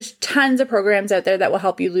tons of programs out there that will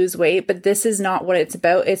help you lose weight, but this is not what it's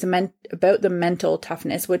about. It's about the mental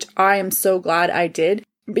toughness, which I am so glad I did,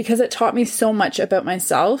 because it taught me so much about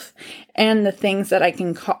myself and the things that I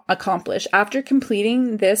can accomplish. After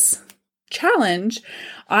completing this challenge,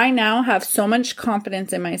 I now have so much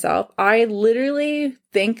confidence in myself. I literally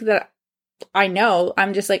think that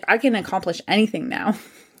I'm just like, I can accomplish anything now.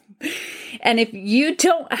 And if you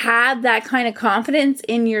don't have that kind of confidence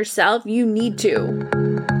in yourself, you need to.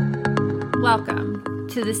 Welcome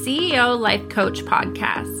to the CEO Life Coach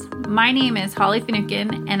Podcast. My name is Holly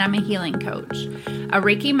Finucane, and I'm a healing coach, a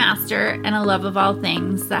Reiki master, and a love of all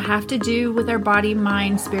things that have to do with our body,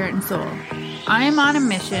 mind, spirit, and soul. I am on a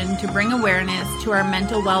mission to bring awareness to our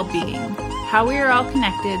mental well-being, how we are all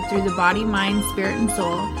connected through the body, mind, spirit, and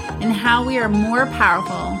soul, and how we are more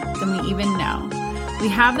powerful than we even know. We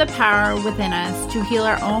have the power within us to heal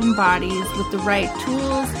our own bodies with the right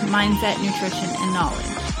tools, mindset, nutrition, and knowledge.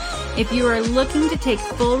 If you are looking to take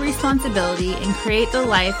full responsibility and create the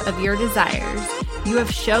life of your desires, you have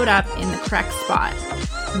showed up in the correct spot.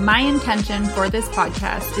 My intention for this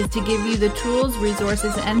podcast is to give you the tools,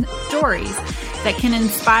 resources, and stories that can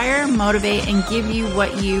inspire, motivate, and give you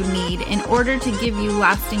what you need in order to give you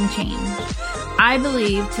lasting change. I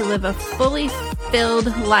believe to live a fully filled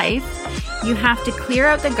life, you have to clear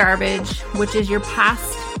out the garbage, which is your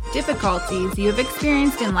past difficulties you have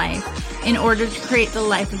experienced in life, in order to create the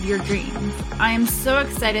life of your dreams. I am so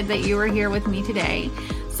excited that you are here with me today.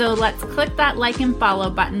 So let's click that like and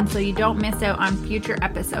follow button so you don't miss out on future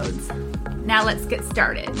episodes. Now let's get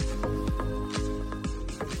started.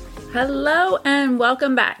 Hello and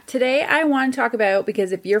welcome back. Today I want to talk about,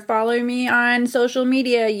 because if you're following me on social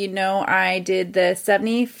media, you know I did the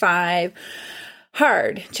 75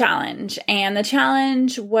 Hard challenge, and the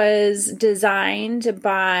challenge was designed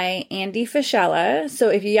by Andy Frisella. So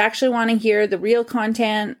if you actually want to hear the real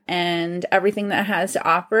content and everything that it has to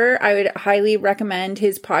offer, I would highly recommend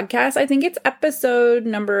his podcast. I think it's episode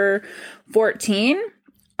number 14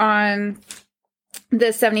 on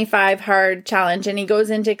the 75 Hard challenge, and he goes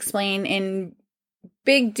into explain in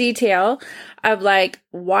big detail of like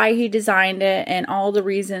why he designed it and all the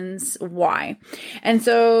reasons why. And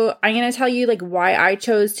so I'm going to tell you like why I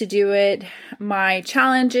chose to do it, my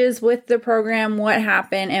challenges with the program, what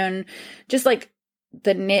happened, and just like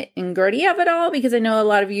the nit and gritty of it all, because I know a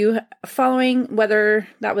lot of you following, whether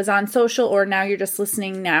that was on social or now you're just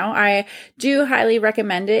listening now, I do highly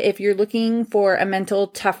recommend it if you're looking for a mental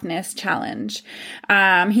toughness challenge.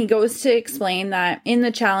 He goes to explain that in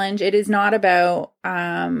the challenge, it is not about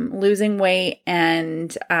losing weight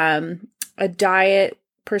and a diet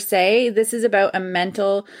per se. This is about a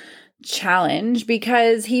mental challenge,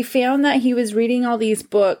 because he found that he was reading all these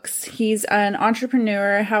books. He's an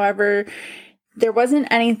entrepreneur. However, there wasn't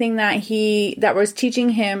anything that was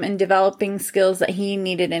teaching him and developing skills that he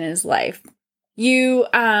needed in his life. You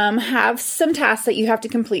have some tasks that you have to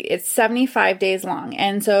complete. It's 75 days long.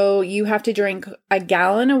 And so you have to drink a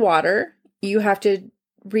gallon of water. You have to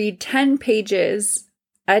read 10 pages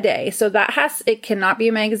a day. So it cannot be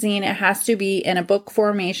a magazine. It has to be in a book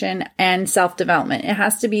formation and self-development. It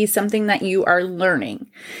has to be something that you are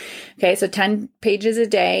learning. Okay. So 10 pages a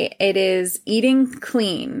day. It is eating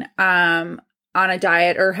clean, on a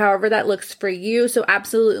diet or however that looks for you. So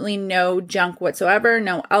absolutely no junk whatsoever,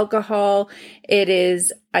 no alcohol. It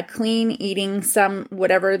is a clean eating,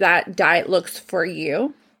 whatever that diet looks for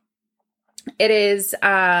you. It is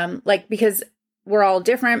because we're all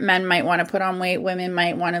different. Men might want to put on weight. Women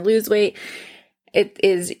might want to lose weight. It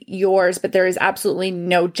is yours, but there is absolutely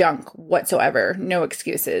no junk whatsoever. No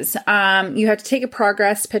excuses. You have to take a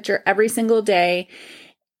progress picture every single day.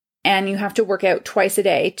 And you have to work out twice a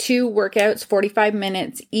day. 2 workouts, 45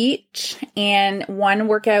 minutes each, and 1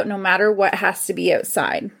 workout, no matter what, has to be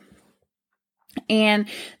outside. And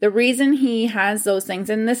the reason he has those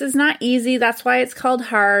things, and this is not easy, that's why it's called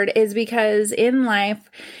hard, is because in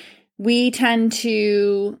life, we tend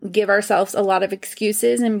to give ourselves a lot of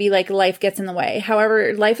excuses and be like, life gets in the way.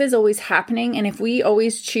 However, life is always happening. And if we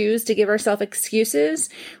always choose to give ourselves excuses,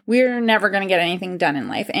 we're never going to get anything done in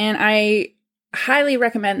life. And I highly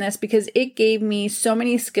recommend this because it gave me so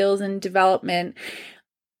many skills and development.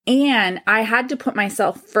 And I had to put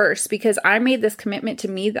myself first because I made this commitment to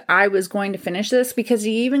me that I was going to finish this, because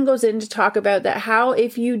he even goes in to talk about that how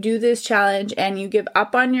if you do this challenge and you give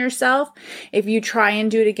up on yourself, if you try and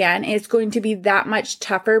do it again, it's going to be that much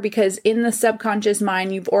tougher, because in the subconscious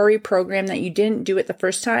mind, you've already programmed that you didn't do it the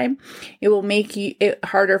first time. It will make it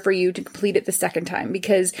harder for you to complete it the second time,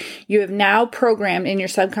 because you have now programmed in your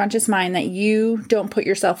subconscious mind that you don't put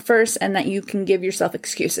yourself first and that you can give yourself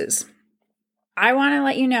excuses. I want to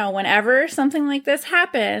let you know, whenever something like this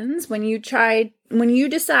happens, when you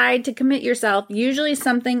decide to commit yourself, usually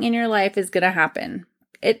something in your life is going to happen.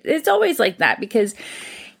 It's always like that because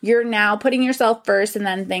you're now putting yourself first and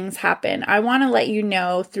then things happen. I want to let you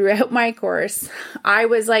know, throughout my course, I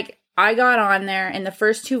got on there and the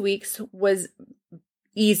first 2 weeks was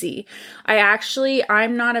easy.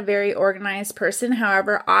 I'm not a very organized person.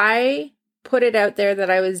 However, I put it out there that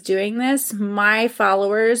I was doing this. My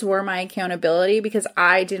followers were my accountability because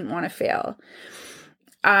I didn't want to fail.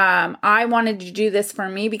 I wanted to do this for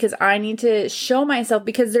me because I need to show myself,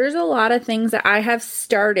 because there's a lot of things that I have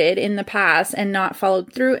started in the past and not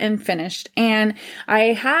followed through and finished. And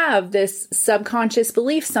I have this subconscious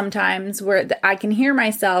belief sometimes where I can hear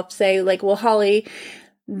myself say like, well, Holly,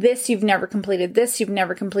 this you've never completed, this you've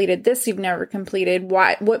never completed, this you've never completed.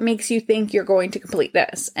 What makes you think you're going to complete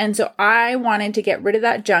this? And so I wanted to get rid of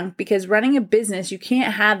that junk, because running a business, you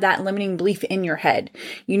can't have that limiting belief in your head.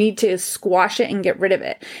 You need to squash it and get rid of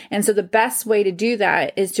it. And so the best way to do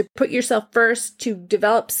that is to put yourself first, to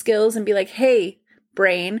develop skills and be like, hey,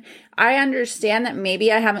 brain, I understand that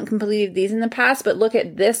maybe I haven't completed these in the past, but look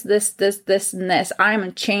at this, and this. I'm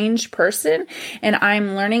a changed person and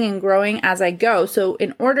I'm learning and growing as I go. So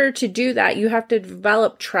in order to do that, you have to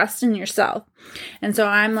develop trust in yourself. And so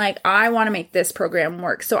I'm like, I want to make this program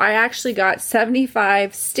work. So I actually got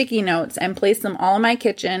 75 sticky notes and placed them all in my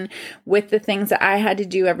kitchen with the things that I had to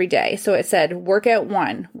do every day. So it said workout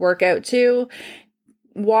 1, workout 2,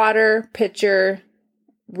 water, pitcher,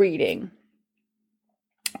 reading.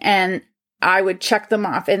 And I would check them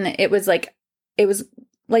off, and it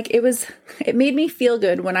made me feel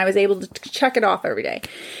good when I was able to check it off every day.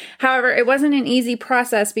 However, it wasn't an easy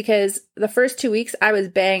process because the first 2 weeks I was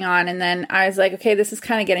bang on, and then I was like, okay, this is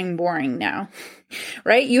kind of getting boring now,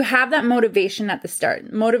 right? You have that motivation at the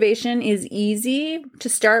start. Motivation is easy to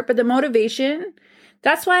start, but the motivation,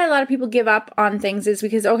 that's why a lot of people give up on things, is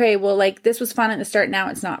because, okay, well, like this was fun at the start, now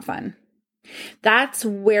it's not fun. That's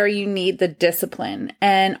where you need the discipline.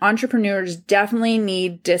 And entrepreneurs definitely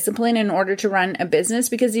need discipline in order to run a business,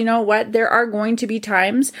 because you know what? There are going to be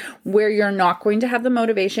times where you're not going to have the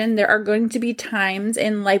motivation. There are going to be times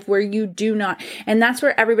in life where you do not. And that's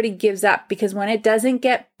where everybody gives up, because when it doesn't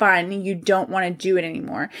get fun, you don't want to do it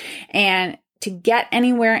anymore. And to get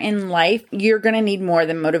anywhere in life, you're going to need more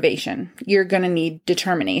than motivation. You're going to need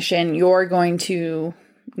determination. You're going to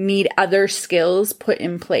need other skills put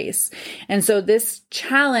in place. And so this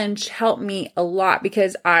challenge helped me a lot,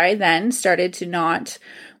 because I then started to not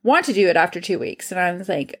want to do it after 2 weeks. And I was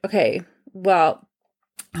like, okay, well,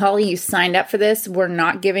 Holly, you signed up for this. We're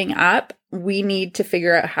not giving up. We need to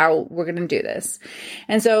figure out how we're going to do this.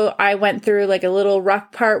 And so I went through like a little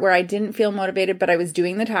rough part where I didn't feel motivated, but I was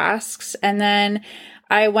doing the tasks. And then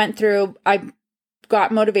I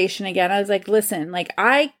got motivation again. I was like, listen, like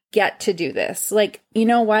I get to do this. Like, you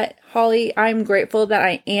know what, Holly, I'm grateful that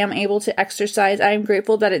I am able to exercise. I'm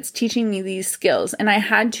grateful that it's teaching me these skills. And I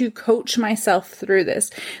had to coach myself through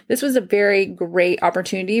this. This was a very great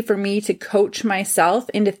opportunity for me to coach myself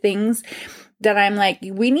into things that I'm like,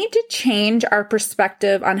 we need to change our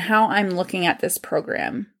perspective on how I'm looking at this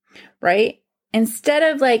program, right? Instead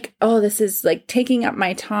of like, oh, this is like taking up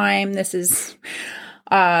my time. This is,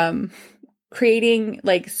 creating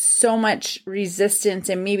like so much resistance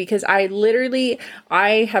in me, because I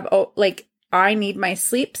need my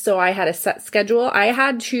sleep. So I had a set schedule. I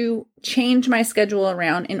had to change my schedule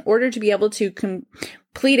around in order to be able to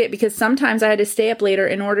complete it, because sometimes I had to stay up later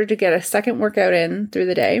in order to get a second workout in through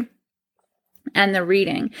the day, and the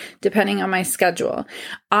reading, depending on my schedule.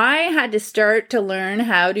 I had to start to learn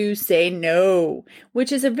how to say no,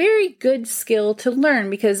 which is a very good skill to learn,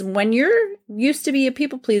 because when you're used to be a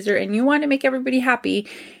people pleaser and you want to make everybody happy,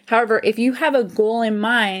 however, if you have a goal in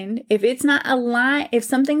mind, if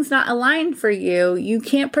something's not aligned for you, you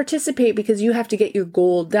can't participate because you have to get your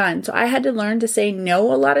goal done. So I had to learn to say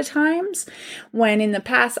no a lot of times, when in the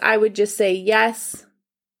past I would just say yes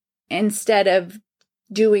instead of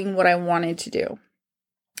doing what I wanted to do.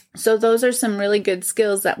 So those are some really good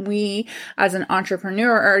skills that we as an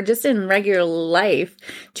entrepreneur, or just in regular life,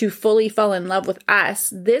 to fully fall in love with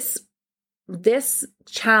us. This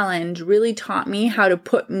challenge really taught me how to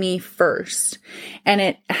put me first. And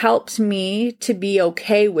it helped me to be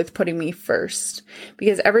okay with putting me first,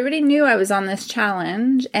 because everybody knew I was on this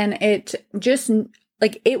challenge, and it just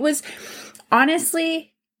like, it was honestly,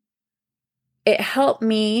 it helped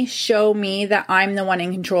me show me that I'm the one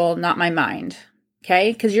in control, not my mind.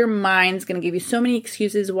 Okay. Because your mind's going to give you so many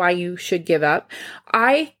excuses why you should give up.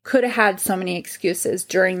 I could have had so many excuses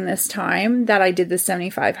during this time that I did the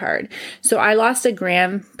 75 hard. So I lost a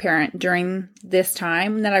grandparent during this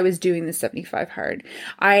time that I was doing the 75 hard.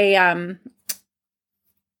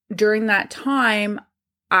 During that time,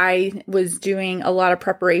 I was doing a lot of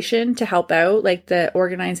preparation to help out, like the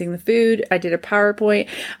organizing the food. I did a PowerPoint.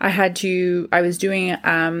 I was doing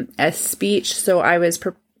a speech. So I was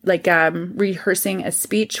rehearsing a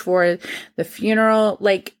speech for the funeral.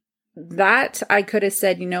 Like that, I could have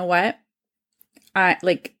said, you know what? I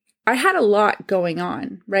had a lot going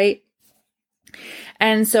on, right?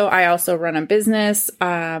 And so I also run a business.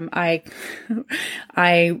 I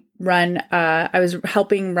was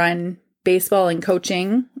helping run baseball and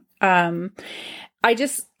coaching. It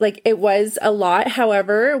was a lot.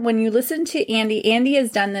 However, when you listen to Andy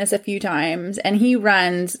has done this a few times and he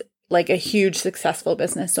runs like a huge successful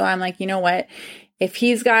business. So I'm like, you know what? If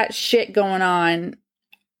he's got shit going on,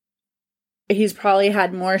 he's probably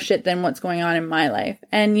had more shit than what's going on in my life.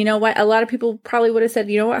 And you know what? A lot of people probably would have said,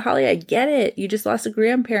 you know what, Holly, I get it. You just lost a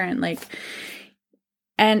grandparent. But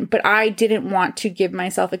I didn't want to give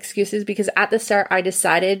myself excuses because at the start I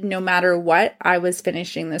decided no matter what, I was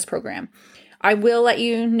finishing this program. I will let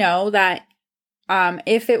you know that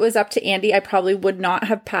if it was up to Andy, I probably would not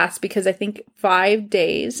have passed because I think 5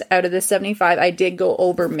 days out of the 75, I did go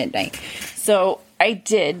over midnight. So I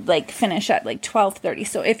did finish at 12:30.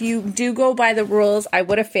 So if you do go by the rules, I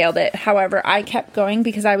would have failed it. However, I kept going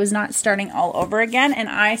because I was not starting all over again. And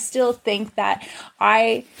I still think that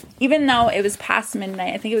even though it was past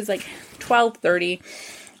midnight, I think it was 12:30,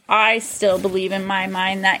 I still believe in my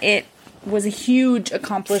mind that it was a huge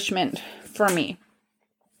accomplishment for me.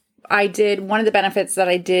 One of the benefits that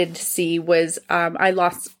I did see was I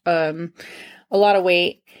lost a lot of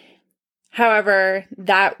weight. However,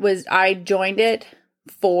 I joined it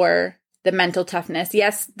for the mental toughness.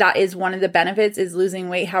 Yes, that is one of the benefits is losing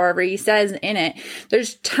weight. However, he says in it,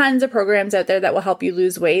 there's tons of programs out there that will help you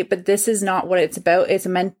lose weight, but this is not what it's about. It's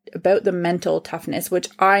about the mental toughness, which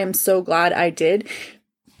I am so glad I did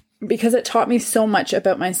because it taught me so much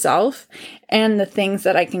about myself and the things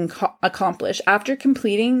that I can accomplish. After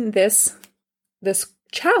completing this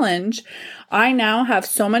challenge, I now have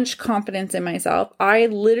so much confidence in myself. I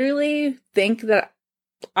literally think that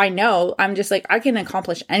I'm just I can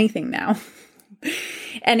accomplish anything now.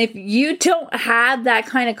 And if you don't have that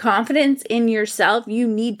kind of confidence in yourself, you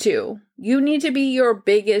need to be your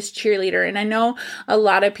biggest cheerleader. And I know a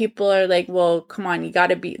lot of people are like, well, come on, you got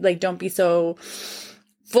to be don't be so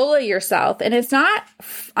full of yourself. And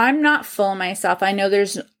I'm not full of myself. I know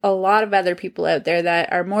there's a lot of other people out there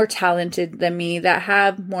that are more talented than me, that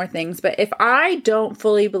have more things. But if I don't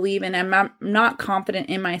fully believe and I'm not confident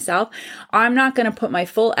in myself, I'm not going to put my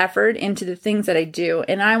full effort into the things that I do.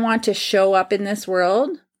 And I want to show up in this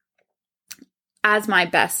world as my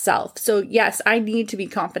best self. So yes, I need to be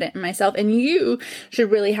confident in myself, and you should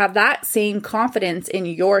really have that same confidence in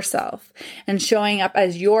yourself and showing up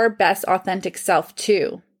as your best authentic self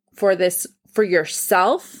too for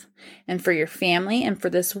yourself and for your family and for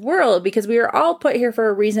this world, because we are all put here for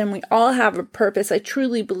a reason. We all have a purpose. I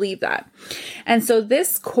truly believe that. And so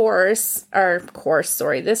this this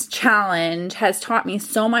challenge has taught me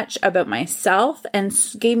so much about myself and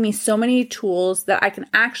gave me so many tools that I can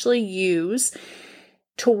actually use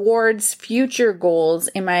towards future goals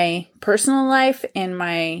in my personal life, in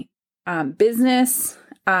my business,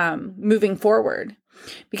 moving forward.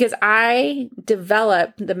 Because I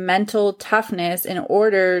developed the mental toughness in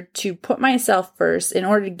order to put myself first, in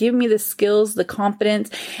order to give me the skills, the confidence,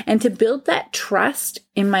 and to build that trust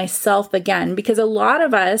in myself again. Because a lot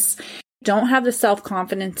of us don't have the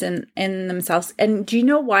self-confidence in themselves. And do you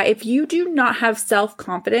know why? If you do not have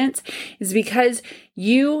self-confidence, it's because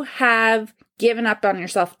you have given up on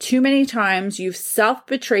yourself too many times. You've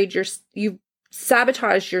you've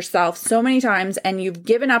sabotaged yourself so many times, and you've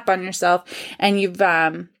given up on yourself, and you've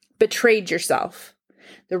betrayed yourself.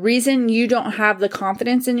 The reason you don't have the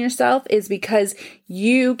confidence in yourself is because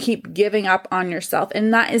you keep giving up on yourself.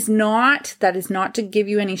 And that is not to give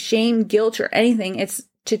you any shame, guilt, or anything. It's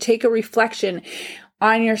to take a reflection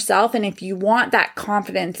on yourself. And if you want that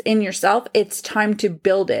confidence in yourself, it's time to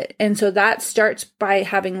build it. And so that starts by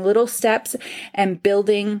having little steps and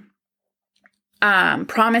building,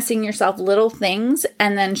 promising yourself little things,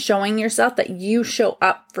 and then showing yourself that you show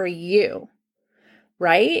up for you,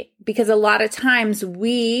 right? Because a lot of times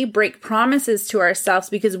we break promises to ourselves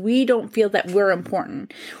because we don't feel that we're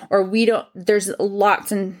important, or there's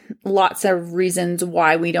lots and lots of reasons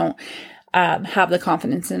why we don't have the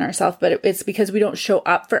confidence in ourselves, but it's because we don't show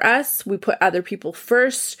up for us. We put other people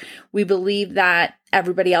first. We believe that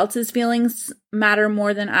everybody else's feelings matter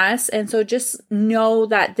more than us. And so just know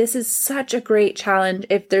that this is such a great challenge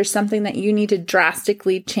if there's something that you need to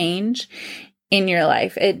drastically change in your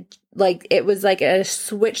life. It was like a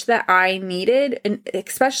switch that I needed, and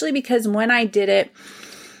especially because when I did it,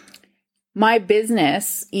 my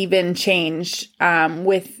business even changed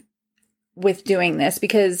with doing this,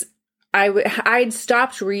 because I'd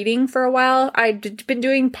stopped reading for a while. I'd been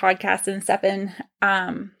doing podcasts and stuff,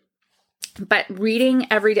 but reading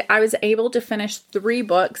every day, I was able to finish 3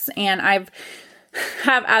 books, and have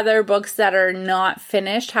other books that are not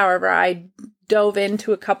finished. However, I dove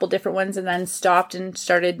into a couple different ones and then stopped and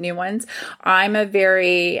started new ones. I'm a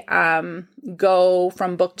very go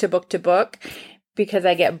from book to book to book because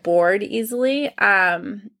I get bored easily.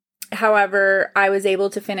 However, I was able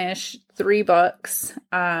to finish 3 books,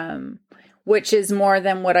 which is more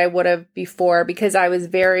than what I would have before, because I was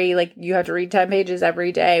very you have to read 10 pages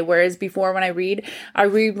every day. Whereas before, when I read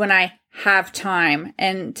when I have time.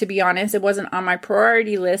 And to be honest, it wasn't on my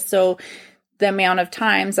priority list. So the amount of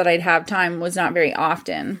times that I'd have time was not very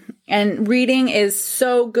often. And reading is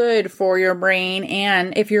so good for your brain.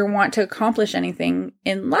 And if you want to accomplish anything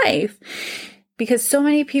in life, because so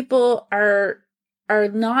many people are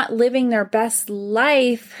not living their best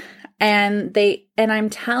life, and I'm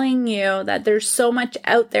telling you that there's so much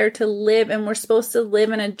out there to live, and we're supposed to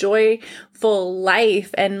live in a joyful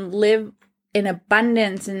life and live in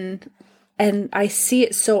abundance, and I see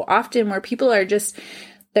it so often where people are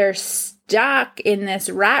they're stuck in this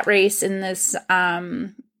rat race, in this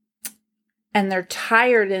and they're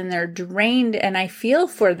tired and they're drained, and I feel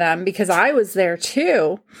for them because I was there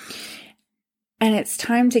too. And it's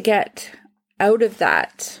time to get out of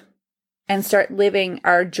that and start living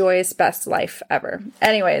our joyous best life ever.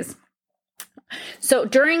 Anyways, so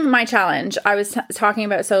during my challenge, I was talking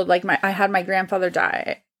about, I had my grandfather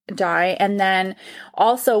die. And then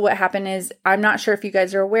also what happened is, I'm not sure if you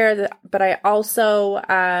guys are aware but I also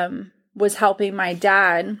was helping my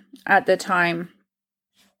dad at the time.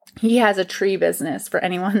 He has a tree business, for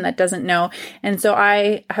anyone that doesn't know. And so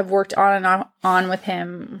I have worked on and on with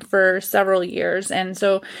him for several years. And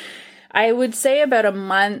so I would say about a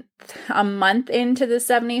month into the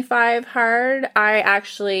 75 hard, I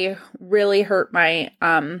actually really hurt my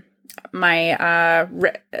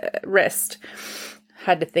wrist.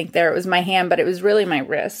 Had to think there. It was my hand, but it was really my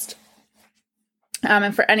wrist.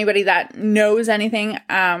 And for anybody that knows anything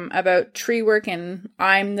about tree work, and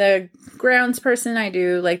I'm the grounds person, I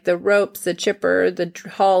do the ropes, the chipper, the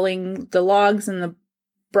hauling, the logs, and the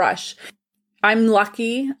brush. I'm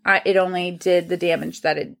lucky it only did the damage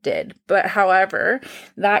that it did. But however,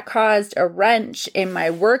 that caused a wrench in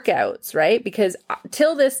my workouts, right? Because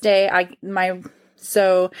till this day,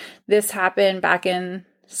 so this happened back in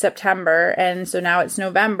September, and so now it's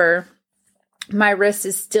November. My wrist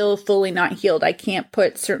is still fully not healed. I can't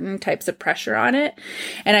put certain types of pressure on it.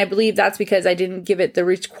 And I believe that's because I didn't give it the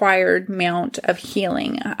required amount of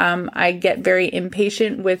healing. I get very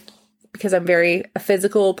impatient because I'm a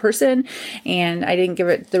physical person, and I didn't give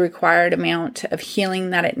it the required amount of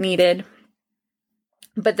healing that it needed.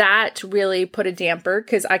 But that really put a damper,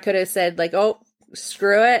 because I could have said oh,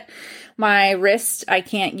 screw it. My wrist, I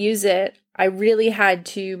can't use it. I really had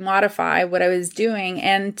to modify what I was doing.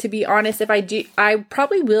 And to be honest, I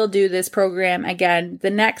probably will do this program again. The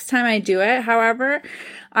next time I do it, however,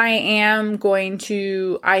 I am going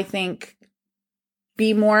to, I think,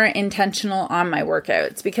 be more intentional on my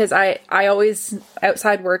workouts, because I always,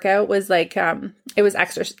 outside workout was it was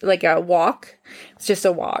exercise, a walk. It's just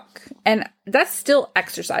a walk. And that's still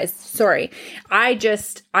exercise. Sorry.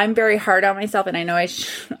 I'm very hard on myself, and I know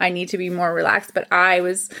I need to be more relaxed, but I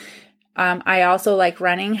also like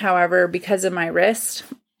running. However, because of my wrist,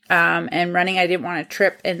 and running, I didn't want to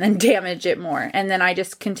trip and then damage it more. And then I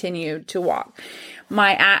just continued to walk.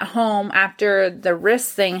 My at home, after the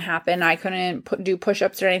wrist thing happened, I couldn't do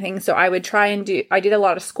push-ups or anything. So I would I did a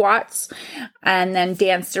lot of squats and then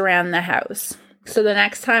danced around the house. So the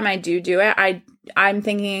next time I do it, I'm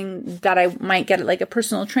thinking that I might get a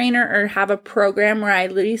personal trainer or have a program where I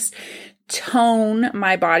at least tone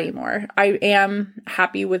my body more. I am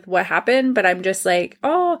happy with what happened, but I'm just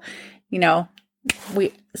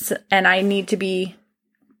and I need to be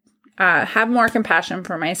have more compassion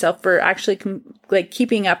for myself for actually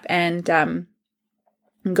keeping up and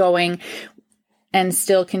going and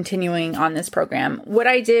still continuing on this program. What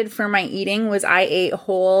I did for my eating was I ate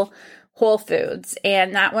whole foods,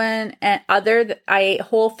 and that one, and I ate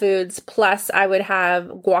whole foods, plus I would have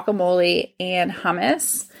guacamole and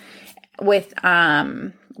hummus with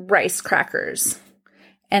rice crackers.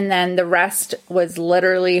 And then the rest was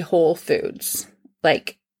literally whole foods,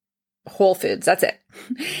 like whole foods. That's it.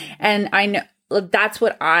 And I know that's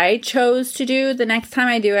what I chose to do. The next time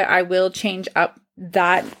I do it, I will change up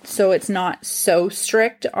that so it's not so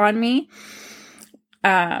strict on me.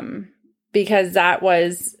 Because that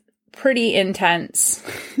was pretty intense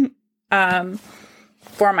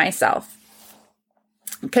for myself.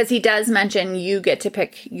 Because he does mention you get to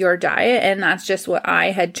pick your diet, and that's just what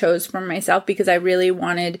I had chose for myself because I really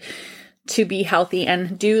wanted to be healthy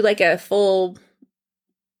and do like a full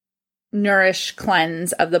nourish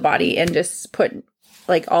cleanse of the body and just put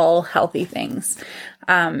like all healthy things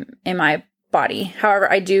in my body.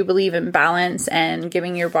 However, I do believe in balance and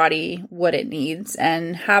giving your body what it needs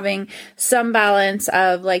and having some balance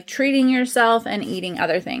of like treating yourself and eating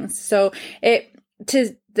other things. So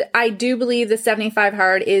I do believe the 75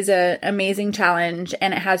 Hard is an amazing challenge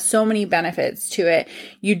and it has so many benefits to it.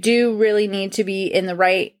 You do really need to be in the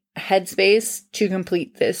right headspace to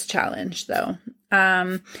complete this challenge though.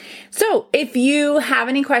 So if you have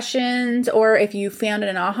any questions or if you found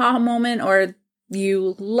an aha moment or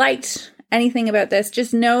you liked anything about this,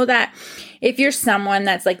 just know that if you're someone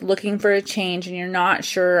that's like looking for a change and you're not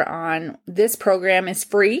sure on, this program is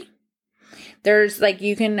free. There's like,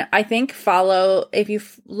 you can, I think, follow, if you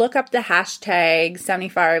look up the hashtag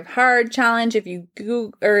 75 Hard challenge, if you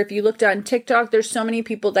Google, or if you looked on TikTok, there's so many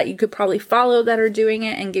people that you could probably follow that are doing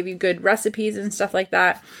it and give you good recipes and stuff like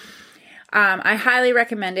that. I highly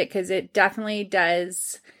recommend it because it definitely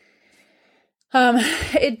does,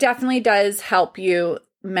 help you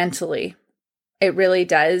mentally. It really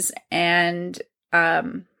does. And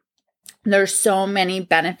there's so many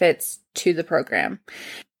benefits to the program.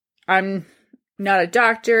 I'm not a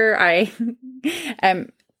doctor. I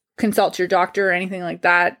consult your doctor or anything like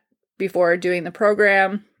that before doing the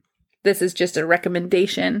program. This is just a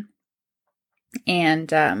recommendation.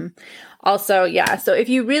 And also, yeah, so if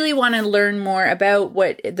you really want to learn more about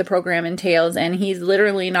what the program entails, and he's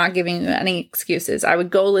literally not giving you any excuses, I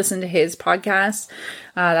would go listen to his podcast.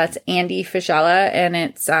 That's Andy Fischella, and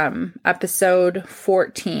it's episode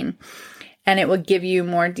 14. And it will give you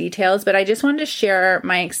more details. But I just wanted to share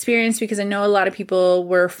my experience because I know a lot of people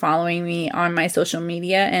were following me on my social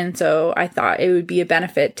media. And so I thought it would be a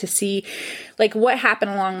benefit to see like what happened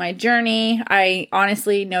along my journey. I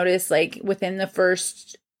honestly noticed like within the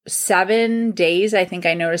first 7 days, I think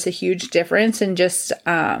I noticed a huge difference in just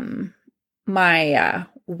my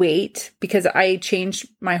weight because I changed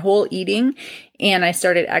my whole eating and I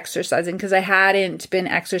started exercising because I hadn't been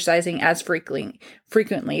exercising as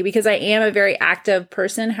frequently because I am a very active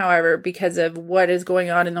person. However, because of what is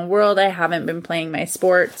going on in the world, I haven't been playing my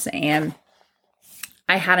sports and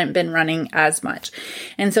I hadn't been running as much.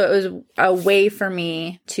 And so it was a way for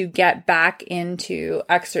me to get back into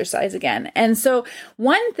exercise again. And so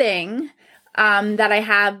one thing that I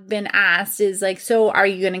have been asked is like, so are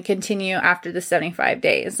you going to continue after the 75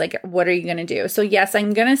 days? Like, what are you going to do? So yes,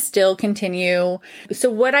 I'm going to still continue.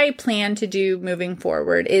 So what I plan to do moving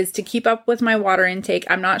forward is to keep up with my water intake.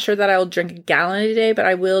 I'm not sure that I'll drink a gallon a day, but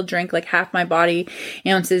I will drink like half my body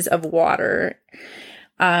ounces of water,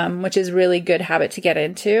 which is really good habit to get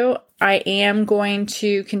into. I am going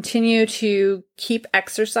to continue to keep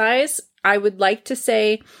exercise. I would like to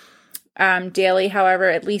say daily, however,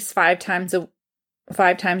 at least 5 times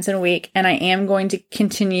in a week. And I am going to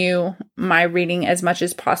continue my reading as much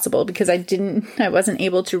as possible because I wasn't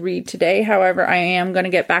able to read today. However, I am going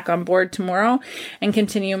to get back on board tomorrow and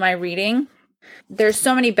continue my reading. There's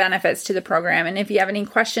so many benefits to the program. And if you have any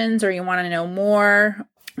questions or you want to know more,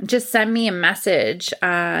 just send me a message.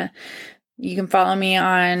 You can follow me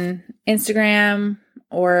on Instagram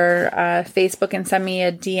or Facebook and send me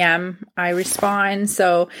a DM. I respond.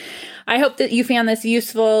 So I hope that you found this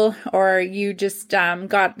useful or you just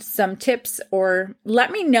got some tips, or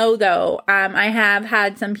let me know though. I have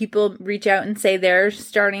had some people reach out and say they're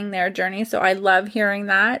starting their journey. So I love hearing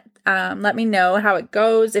that. Let me know how it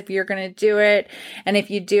goes, if you're going to do it. And if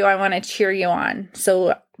you do, I want to cheer you on.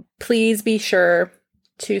 So please be sure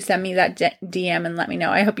to send me that DM and let me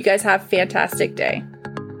know. I hope you guys have a fantastic day.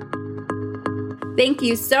 Thank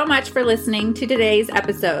you so much for listening to today's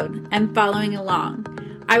episode and following along.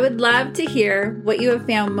 I would love to hear what you have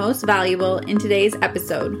found most valuable in today's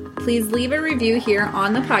episode. Please leave a review here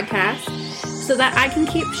on the podcast so that I can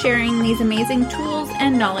keep sharing these amazing tools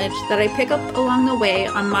and knowledge that I pick up along the way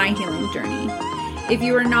on my healing journey. If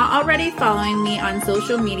you are not already following me on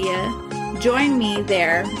social media, join me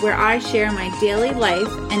there where I share my daily life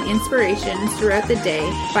and inspirations throughout the day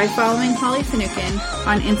by following Holly Finucane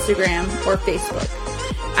on Instagram or Facebook.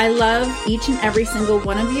 I love each and every single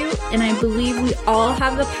one of you, and I believe we all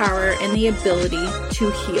have the power and the ability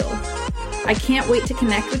to heal. I can't wait to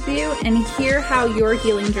connect with you and hear how your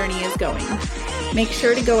healing journey is going. Make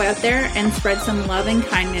sure to go out there and spread some love and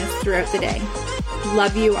kindness throughout the day.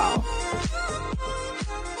 Love you all.